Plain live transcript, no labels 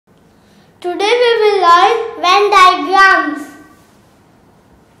Today we will learn Venn diagrams.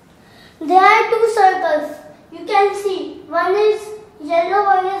 There are two circles. You can see one is yellow,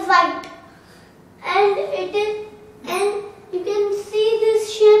 one is white, and you can see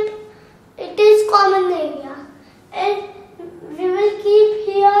this shape. It is common area, and we will keep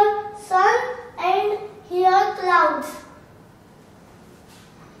here sun and here clouds,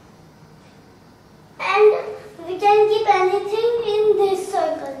 and we can keep anything in this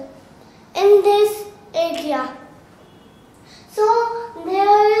circle, in this area. So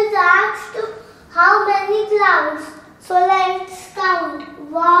there is asked how many clouds. So let's count.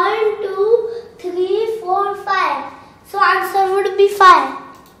 1, 2, 3, 4, 5. So answer would be 5.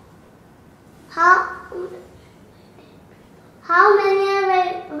 How many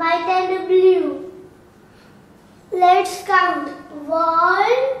are white and blue? Let's count. 1,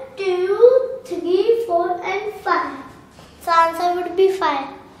 2, 3, 4 and 5. So answer would be 5.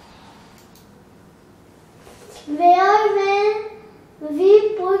 Where will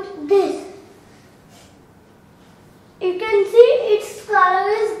we put this? You can see its color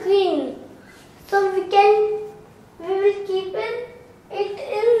is green. So we will keep it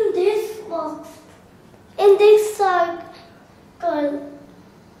in this box, in this circle.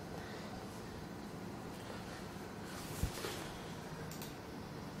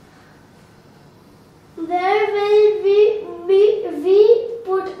 Where will we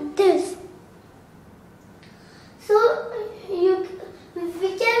put this? So we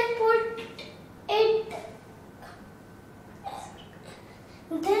can put it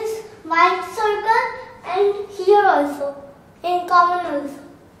this white circle and here also, in common also.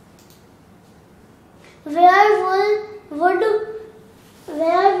 Where will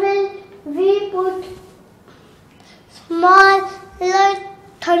we put smaller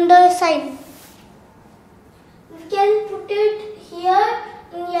thunder sign? We can put it here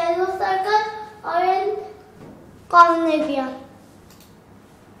in yellow circle or in common area.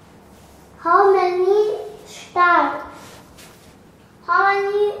 How many stars? How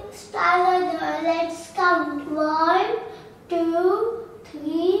many stars are there? Let's count. 1, 2,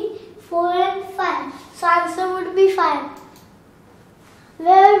 3, 4 and 5. So answer would be 5.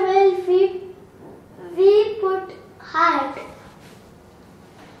 Where will we put heart?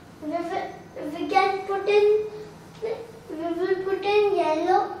 We can put in. We will put in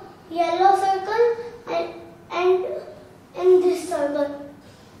yellow circle and in this circle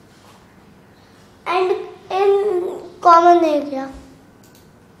and in common area.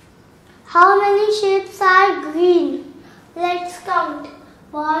 How many shapes are green? Let's count.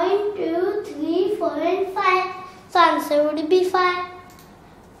 1, 2, 3, 4 and 5. So answer would be 5.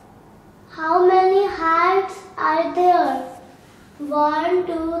 How many hearts are there? 1,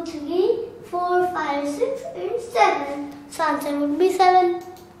 2, 3, 4, 5, 6 and 7. So answer would be 7.